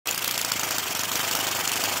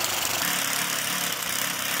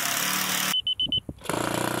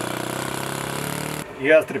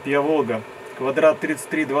Ястреб, я Волга. Квадрат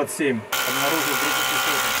 3327. Обнаружил группу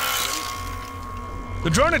пехоты. The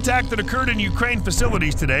drone attack that occurred in Ukraine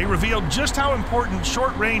facilities today revealed just how important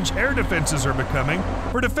short-range air defenses are becoming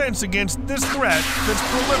for defense against this threat that's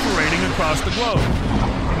proliferating across the globe.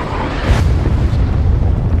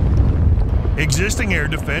 Existing air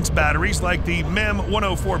defense batteries like the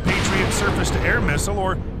IM-104 Patriot surface-to-air missile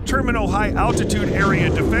or terminal high-altitude area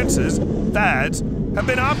defenses, THAADs, have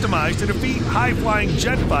been optimized to defeat high-flying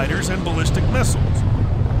jet fighters and ballistic missiles.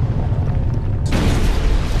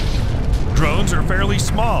 Drones are fairly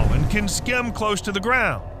small and can skim close to the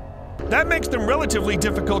ground. That makes them relatively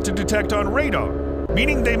difficult to detect on radar,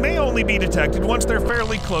 meaning they may only be detected once they're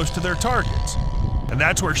fairly close to their targets. And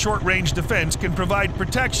that's where short-range defense can provide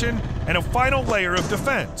protection and a final layer of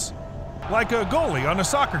defense, like a goalie on a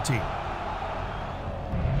soccer team.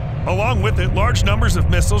 Along with it, large numbers of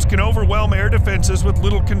missiles can overwhelm air defenses with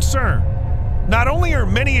little concern. Not only are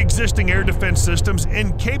many existing air defense systems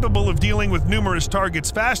incapable of dealing with numerous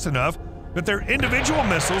targets fast enough, but their individual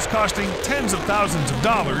missiles, costing tens of thousands of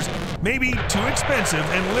dollars, may be too expensive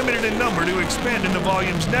and limited in number to expend in the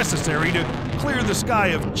volumes necessary to clear the sky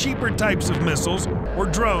of cheaper types of missiles, or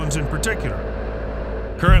drones in particular.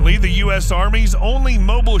 Currently, the U.S. Army's only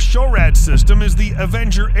mobile SHORAD system is the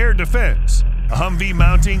Avenger Air Defense, a Humvee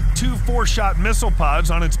mounting 2 4-shot missile pods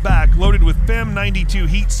on its back loaded with FIM-92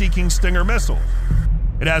 heat-seeking Stinger missiles.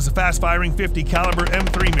 It has a fast-firing .50 caliber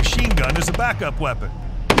M3 machine gun as a backup weapon.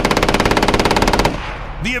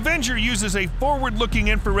 The Avenger uses a forward-looking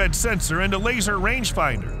infrared sensor and a laser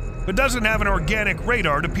rangefinder, but doesn't have an organic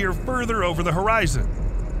radar to peer further over the horizon.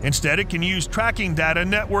 Instead, it can use tracking data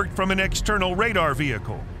networked from an external radar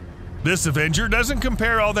vehicle. This Avenger doesn't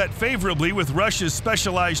compare all that favorably with Russia's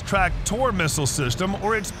specialized tracked Tor missile system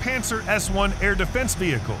or its Panzer S-1 air defense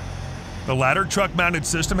vehicle. The latter truck-mounted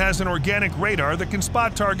system has an organic radar that can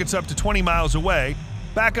spot targets up to 20 miles away,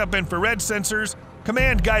 backup infrared sensors,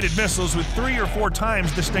 command-guided missiles with 3 or 4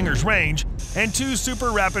 times the Stinger's range, and 2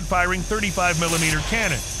 super rapid-firing 35mm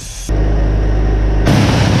cannons.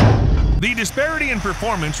 The disparity in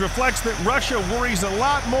performance reflects that Russia worries a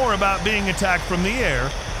lot more about being attacked from the air,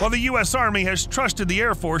 while the U.S. Army has trusted the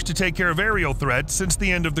Air Force to take care of aerial threats since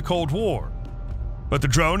the end of the Cold War. But the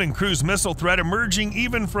drone and cruise missile threat emerging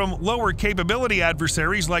even from lower capability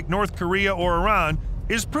adversaries like North Korea or Iran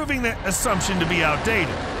is proving that assumption to be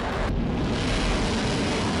outdated.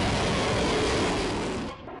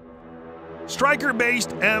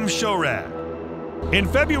 Stryker-based IM-SHORAD. In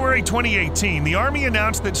February 2018, the Army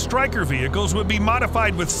announced that Stryker vehicles would be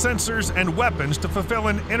modified with sensors and weapons to fulfill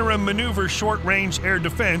an interim maneuver short-range air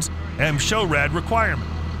defense IM-SHORAD requirement.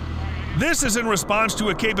 This is in response to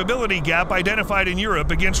a capability gap identified in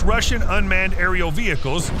Europe against Russian unmanned aerial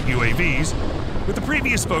vehicles, UAVs. With the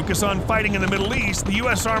previous focus on fighting in the Middle East, the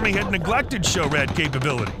U.S. Army had neglected SHORAD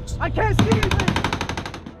capabilities. I can't see anything!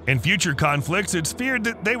 In future conflicts, it's feared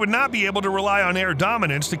that they would not be able to rely on air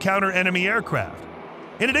dominance to counter enemy aircraft.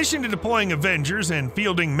 In addition to deploying Avengers and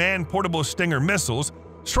fielding man-portable Stinger missiles,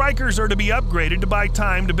 Strykers are to be upgraded to buy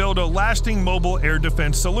time to build a lasting mobile air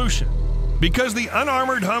defense solution. Because the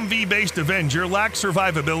unarmored Humvee-based Avenger lacks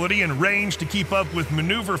survivability and range to keep up with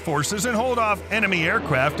maneuver forces and hold off enemy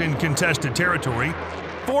aircraft in contested territory,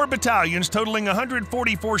 4 battalions totaling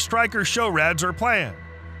 144 Stryker SHORADs are planned,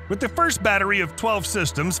 with the first battery of 12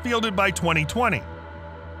 systems fielded by 2020.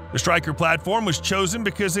 The Stryker platform was chosen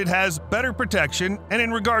because it has better protection and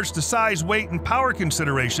in regards to size, weight, and power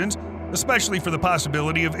considerations, especially for the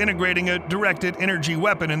possibility of integrating a directed energy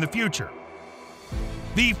weapon in the future.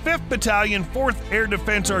 The 5th Battalion 4th Air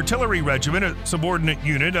Defense Artillery Regiment, a subordinate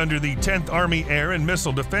unit under the 10th Army Air and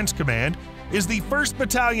Missile Defense Command, is the 1st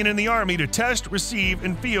battalion in the Army to test, receive,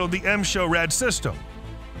 and field the IM-SHORAD system.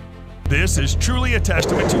 This is truly a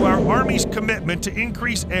testament to our Army's commitment to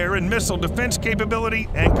increase air and missile defense capability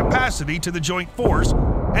and capacity to the Joint Force,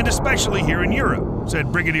 and especially here in Europe,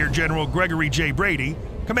 said Brigadier General Gregory J. Brady,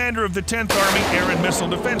 commander of the 10th Army Air and Missile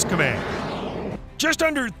Defense Command. Just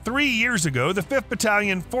under 3 years ago, the 5th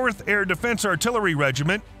Battalion 4th Air Defense Artillery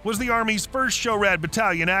Regiment was the Army's first SHORAD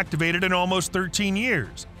battalion activated in almost 13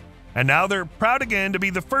 years. And now they're proud again to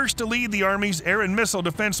be the first to lead the Army's air and missile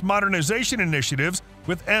defense modernization initiatives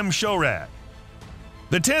with IM-SHORAD.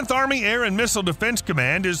 The 10th Army Air and Missile Defense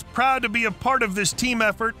Command is proud to be a part of this team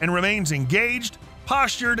effort and remains engaged,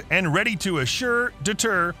 postured, and ready to assure,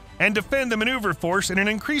 deter, and defend the maneuver force in an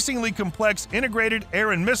increasingly complex integrated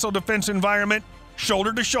air and missile defense environment,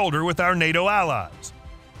 shoulder to shoulder with our NATO allies.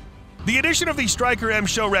 The addition of the Stryker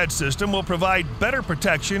IM-SHORAD system will provide better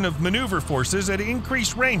protection of maneuver forces at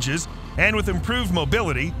increased ranges and with improved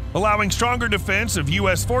mobility, allowing stronger defense of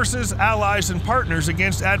U.S. forces, allies, and partners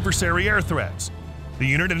against adversary air threats. The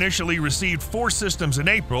unit initially received 4 systems in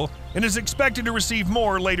April and is expected to receive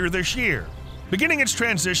more later this year, beginning its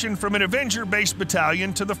transition from an Avenger-based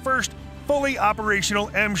battalion to the first fully operational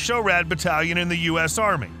IM-SHORAD battalion in the U.S.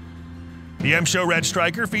 Army. The IM-SHORAD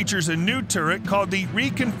Striker features a new turret called the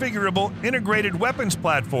Reconfigurable Integrated Weapons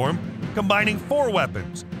Platform, combining 4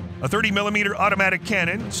 weapons: a 30mm automatic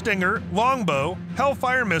cannon, Stinger, longbow,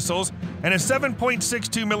 Hellfire missiles, and a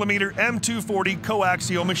 7.62mm M240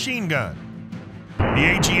 coaxial machine gun. The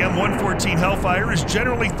AGM-114 Hellfire is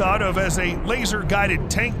generally thought of as a laser-guided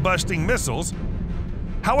tank-busting missiles.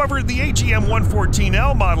 However, the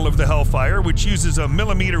AGM-114L model of the Hellfire, which uses a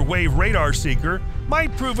millimeter wave radar seeker,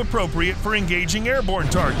 might prove appropriate for engaging airborne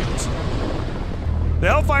targets. The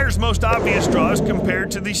Hellfire's most obvious draws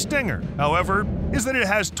compared to the Stinger, however, is that it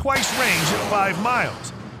has twice range at 5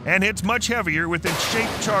 miles and hits much heavier with its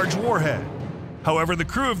shape-charged warhead. However, the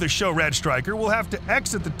crew of the SHORAD Striker will have to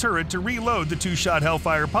exit the turret to reload the 2-shot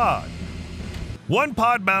Hellfire pod. One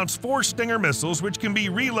pod mounts 4 Stinger missiles, which can be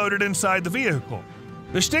reloaded inside the vehicle.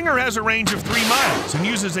 The Stinger has a range of 3 miles and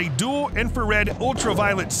uses a dual infrared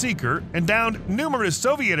ultraviolet seeker and downed numerous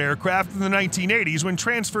Soviet aircraft in the 1980s when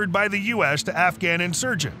transferred by the U.S. to Afghan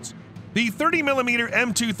insurgents. The 30mm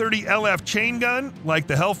M230 LF chain gun, like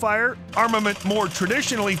the Hellfire, armament more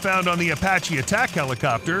traditionally found on the Apache attack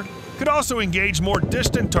helicopter, could also engage more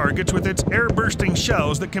distant targets with its air-bursting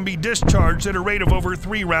shells that can be discharged at a rate of over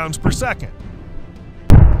 3 rounds per second.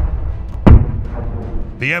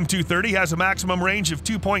 The M230 has a maximum range of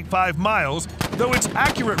 2.5 miles, though its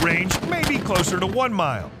accurate range may be closer to 1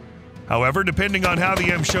 mile. However, depending on how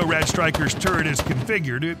the IM-SHORAD Striker's turret is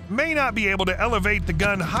configured, it may not be able to elevate the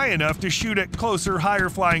gun high enough to shoot at closer,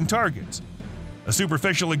 higher-flying targets. A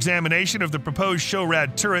superficial examination of the proposed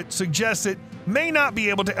SHORAD turret suggests it may not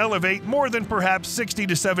be able to elevate more than perhaps 60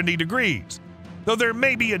 to 70 degrees, though there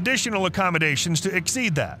may be additional accommodations to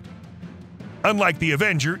exceed that. Unlike the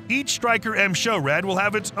Avenger, each Striker IM-SHORAD will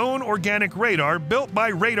have its own organic radar built by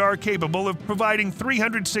radar capable of providing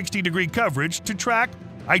 360-degree coverage to track,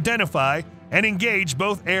 identify, and engage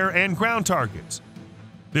both air and ground targets.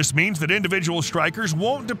 This means that individual Strikers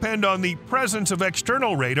won't depend on the presence of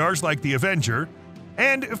external radars like the Avenger,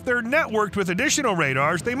 and if they're networked with additional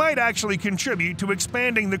radars, they might actually contribute to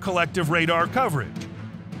expanding the collective radar coverage.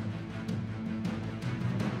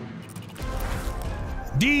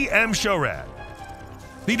 IM-SHORAD.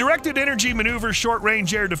 The Directed Energy Maneuver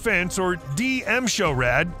Short-Range Air Defense, or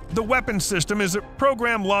IM-SHORAD, the weapons system, is a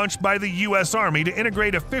program launched by the U.S. Army to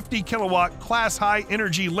integrate a 50-kilowatt class-high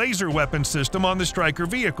energy laser weapon system on the Striker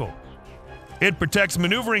vehicle. It protects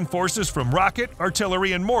maneuvering forces from rocket,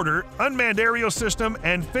 artillery and mortar, unmanned aerial system,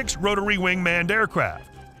 and fixed rotary wing manned aircraft.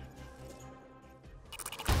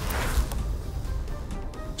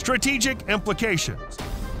 Strategic implications.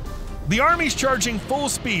 The Army's charging full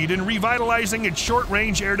speed in revitalizing its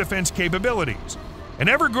short-range air defense capabilities. An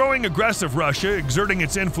ever-growing aggressive Russia exerting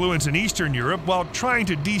its influence in Eastern Europe while trying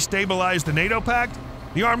to destabilize the NATO pact,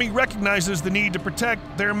 the Army recognizes the need to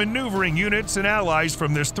protect their maneuvering units and allies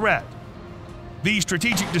from this threat. The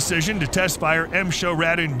strategic decision to test-fire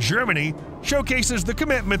IM-SHORAD in Germany showcases the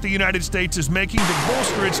commitment the United States is making to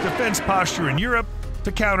bolster its defense posture in Europe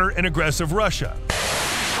to counter an aggressive Russia.